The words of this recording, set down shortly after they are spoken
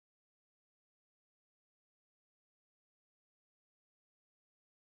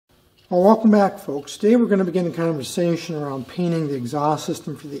Well, welcome back, folks. Today we're going to begin a conversation around painting the exhaust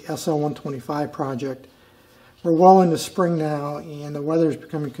system for the SL125 project. We're well into spring now, and the weather is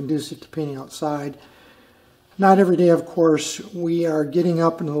becoming conducive to painting outside. Not every day, of course. We are getting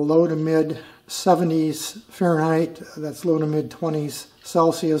up into the low to mid 70s Fahrenheit. That's low to mid 20s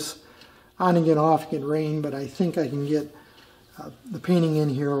Celsius. On again, off again rain, but I think I can get the painting in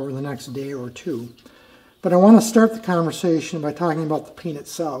here over the next day or two. But I want to start the conversation by talking about the paint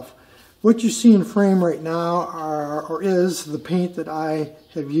itself. What you see in frame right now is the paint that I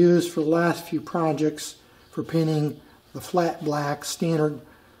have used for the last few projects for painting the flat black standard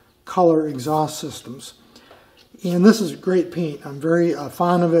color exhaust systems. And this is great paint. I'm very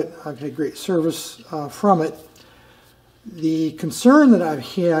fond of it. I've had great service from it. The concern that I've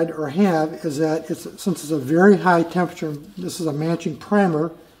had or have is that since it's a very high temperature, this is a matching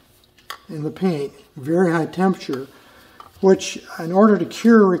primer in the paint, very high temperature, which in order to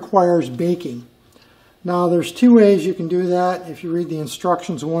cure requires baking. Now there's two ways you can do that if you read the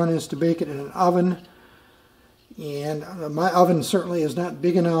instructions. One is to bake it in an oven, and my oven certainly is not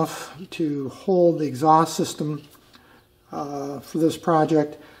big enough to hold the exhaust system for this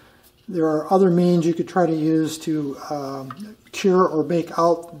project. There are other means you could try to use to cure or bake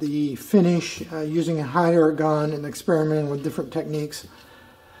out the finish using a hot air gun and experimenting with different techniques.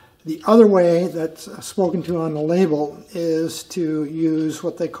 The other way that's spoken to on the label is to use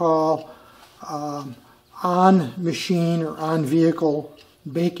what they call on-machine or on-vehicle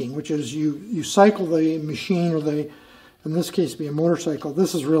baking, which is you cycle the machine, or in this case be a motorcycle.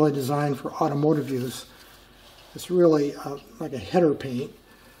 This is really designed for automotive use. It's really like a header paint.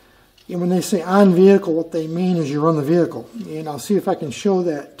 And when they say on-vehicle, what they mean is you run the vehicle. And I'll see if I can show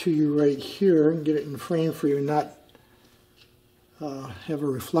that to you right here and get it in frame for you and not have a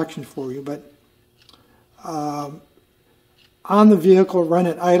reflection for you. But on the vehicle, run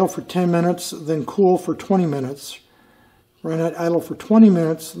it idle for 10 minutes, then cool for 20 minutes. Run it idle for 20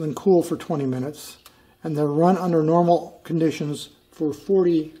 minutes, then cool for 20 minutes. And then run under normal conditions for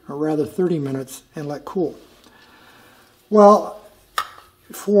 40 or rather 30 minutes and let cool. Well,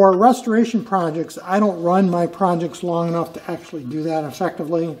 for restoration projects, I don't run my projects long enough to actually do that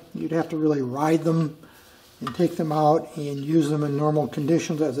effectively. You'd have to really ride them and take them out and use them in normal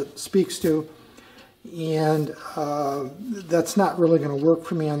conditions as it speaks to. And that's not really going to work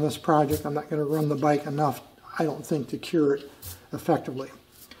for me on this project. I'm not going to run the bike enough, I don't think, to cure it effectively.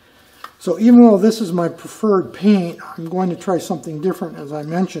 So even though this is my preferred paint, I'm going to try something different, as I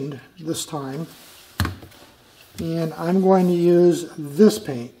mentioned, this time. And I'm going to use this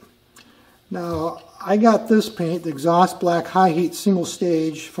paint. Now, I got this paint, the Exhaust Black High Heat Single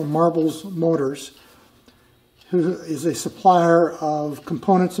Stage, from Marbles Motors, who is a supplier of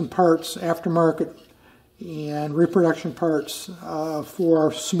components and parts, aftermarket and reproduction parts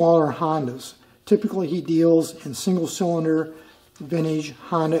for smaller Hondas. Typically he deals in single-cylinder vintage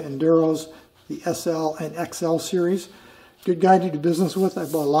Honda Enduros, the SL and XL series. Good guy to do business with. I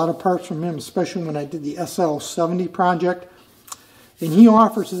bought a lot of parts from him, especially when I did the SL70 project. And he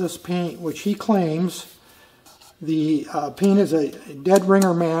offers this paint, which he claims the paint is a dead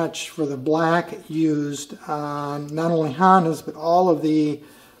ringer match for the black used on not only Hondas, but all of the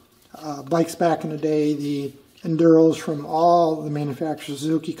bikes back in the day, the Enduros from all the manufacturers,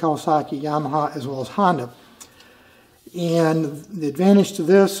 Suzuki, Kawasaki, Yamaha, as well as Honda. And the advantage to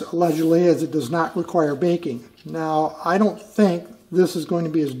this, allegedly, is it does not require baking. Now, I don't think this is going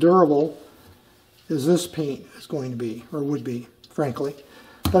to be as durable as this paint is going to be, or would be, frankly.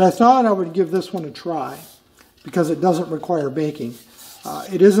 But I thought I would give this one a try, because it doesn't require baking.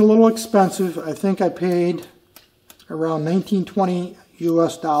 It is a little expensive. I think I paid around $19-20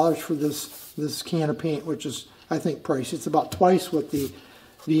 US for this can of paint, which is, I think, pricey. It's about twice what the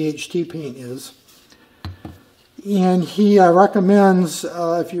VHT paint is. And he recommends,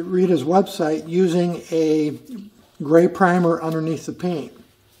 if you read his website, using a gray primer underneath the paint.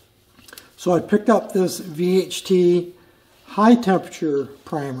 So I picked up this VHT high temperature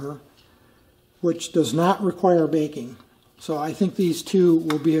primer, which does not require baking. So I think these two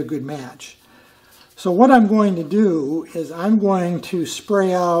will be a good match. So what I'm going to do is I'm going to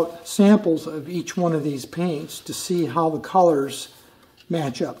spray out samples of each one of these paints to see how the colors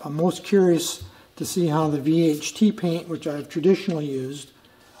match up. I'm most curious to see how the VHT paint, which I've traditionally used,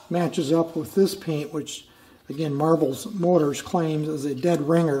 matches up with this paint, which, again, Marbles Motors claims is a dead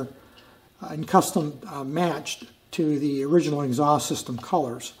ringer and custom matched to the original exhaust system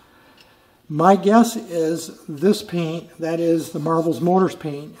colors. My guess is this paint, that is the Marbles Motors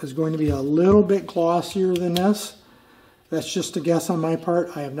paint, is going to be a little bit glossier than this. That's just a guess on my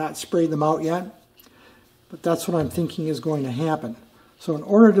part. I have not sprayed them out yet, but that's what I'm thinking is going to happen. So in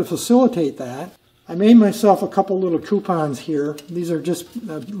order to facilitate that, I made myself a couple little coupons here. These are just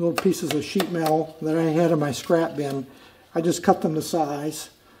little pieces of sheet metal that I had in my scrap bin. I just cut them to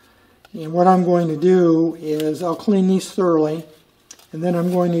size. And what I'm going to do is I'll clean these thoroughly, and then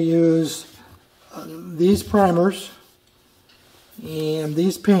I'm going to use these primers and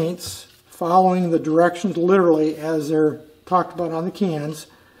these paints, following the directions literally as they're talked about on the cans.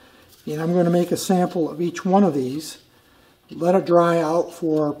 And I'm going to make a sample of each one of these, let it dry out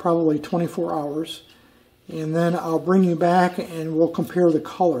for probably 24 hours, and then I'll bring you back and we'll compare the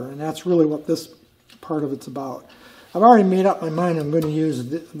color, and that's really what this part of it's about. I've already made up my mind I'm going to use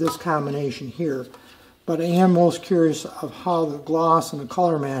this combination here, but I am most curious of how the gloss and the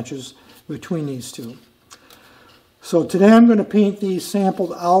color matches between these two. So today I'm going to paint these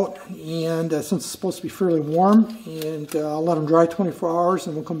sampled out, and since it's supposed to be fairly warm, and I'll let them dry 24 hours,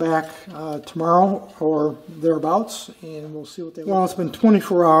 and we'll come back tomorrow or thereabouts, and we'll see what they look like. Well, it's been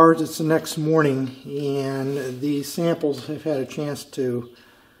 24 hours, it's the next morning, and these samples have had a chance to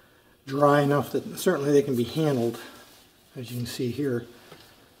dry enough that certainly they can be handled, as you can see here.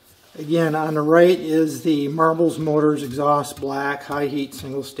 Again, on the right is the Marbles Motors exhaust black, high heat,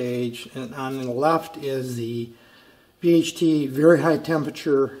 single stage, and on the left is the VHT very high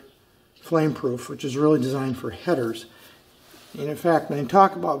temperature flameproof, which is really designed for headers. And in fact, when I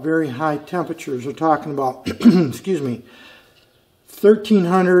talk about very high temperatures, we're talking about, excuse me,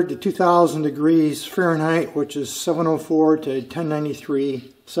 1300 to 2000 degrees Fahrenheit, which is 704 to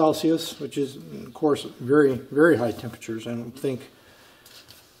 1093 Celsius, which is, of course, very, very high temperatures. I don't think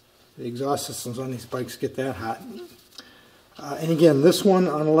the exhaust systems on these bikes get that hot. And again, this one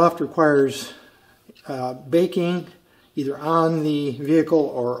on the left requires baking, either on the vehicle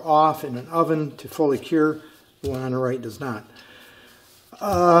or off in an oven to fully cure. The one on the right does not.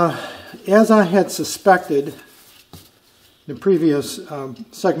 As I had suspected in the previous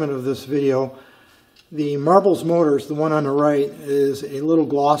segment of this video, the Marbles Motors, the one on the right, is a little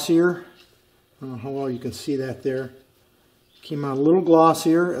glossier. I don't know how well you can see that there. Came out a little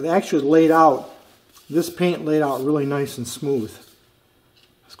glossier. It actually laid out, this paint laid out really nice and smooth.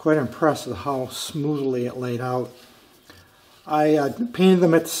 I was quite impressed with how smoothly it laid out. I painted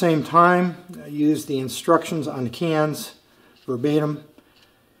them at the same time. I used the instructions on the cans verbatim.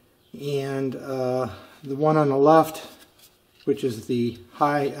 And the one on the left, which is the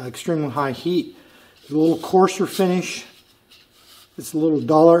extremely high heat, is a little coarser finish. It's a little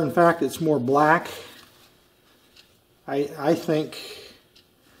duller. In fact, it's more black. I think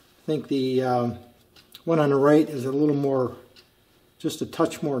the one on the right is a little more, just a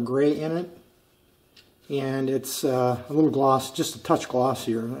touch more gray in it. And it's a little gloss, just a touch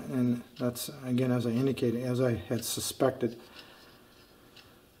glossier, and that's, again, as I indicated, as I had suspected.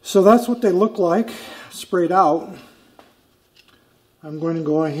 So that's what they look like, sprayed out. I'm going to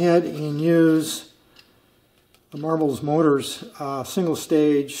go ahead and use the Marbles Motors single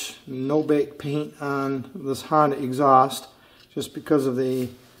stage no bake paint on this Honda exhaust, just because of the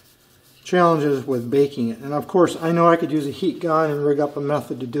challenges with baking it. And of course, I know I could use a heat gun and rig up a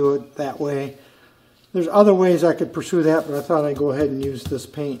method to do it that way. There's other ways I could pursue that, but I thought I'd go ahead and use this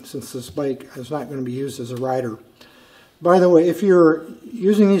paint since this bike is not going to be used as a rider. By the way, if you're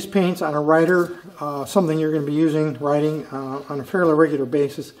using these paints on a rider, something you're going to be riding on a fairly regular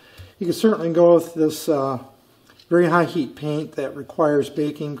basis, you can certainly go with this very high heat paint that requires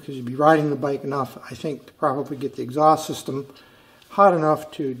baking, because you'd be riding the bike enough, I think, to probably get the exhaust system hot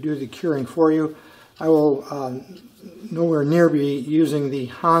enough to do the curing for you. I will nowhere near be using the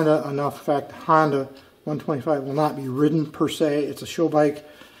Honda enough. In fact, Honda 125 will not be ridden per se. It's a show bike,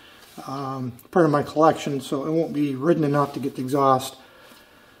 part of my collection, so it won't be ridden enough to get the exhaust.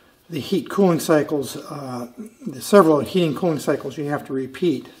 The heat cooling cycles, the several heating cooling cycles you have to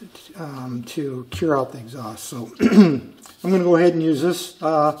repeat to cure out the exhaust. So I'm going to go ahead and use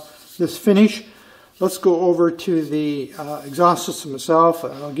this finish. Let's go over to the exhaust system itself.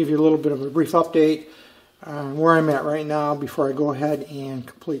 I'll give you a little bit of a brief update on where I'm at right now before I go ahead and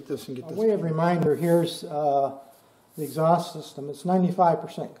complete this and get this. By way of reminder, here's the exhaust system. It's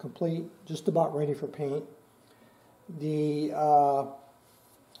 95% complete, just about ready for paint. The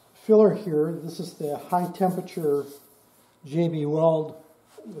filler here, this is the high temperature JB Weld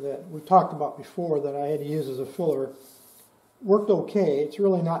that we talked about before that I had to use as a filler. Worked okay. It's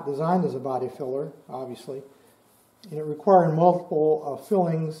really not designed as a body filler, obviously. And it required multiple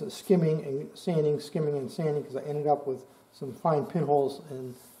fillings, skimming and sanding, because I ended up with some fine pinholes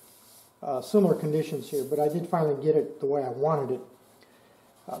in similar conditions here, but I did finally get it the way I wanted it.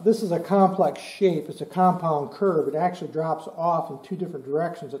 This is a complex shape. It's a compound curve. It actually drops off in two different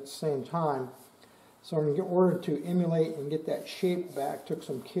directions at the same time. So in order to emulate and get that shape back, took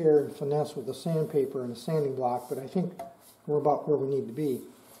some care and finesse with the sandpaper and the sanding block, but I think we're about where we need to be.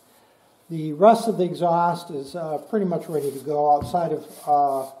 The rest of the exhaust is pretty much ready to go, outside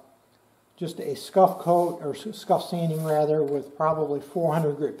of just a scuff coat, or scuff sanding rather, with probably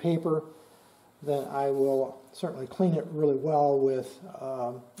 400 grit paper. Then I will certainly clean it really well with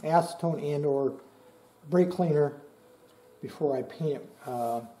acetone and or brake cleaner before I paint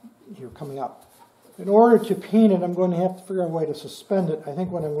it here coming up. In order to paint it, I'm going to have to figure out a way to suspend it. I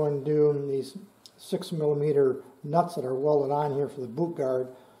think what I'm going to do in these 6mm nuts that are welded on here for the boot guard,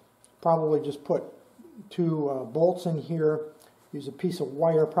 probably just put 2 bolts in here, use a piece of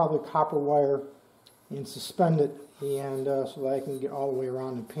wire, probably copper wire, and suspend it, and so that I can get all the way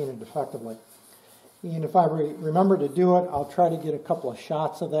around and paint it effectively. And if I remember to do it, I'll try to get a couple of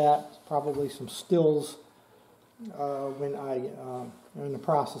shots of that, probably some stills when I am in the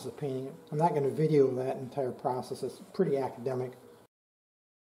process of painting it. I'm not going to video that entire process. It's pretty academic.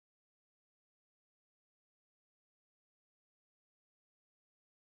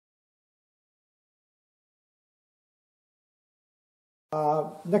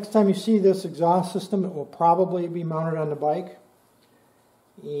 Next time you see this exhaust system, it will probably be mounted on the bike,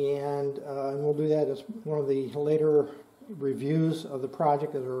 and we'll do that as one of the later reviews of the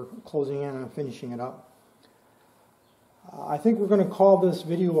project as we're closing in and finishing it up. I think we're going to call this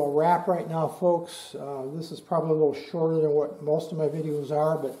video a wrap right now, folks. This is probably a little shorter than what most of my videos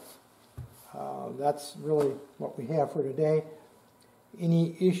are, but that's really what we have for today.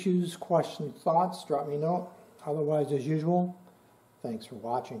 Any issues, questions, thoughts, drop me a note. Otherwise, as usual, thanks for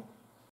watching.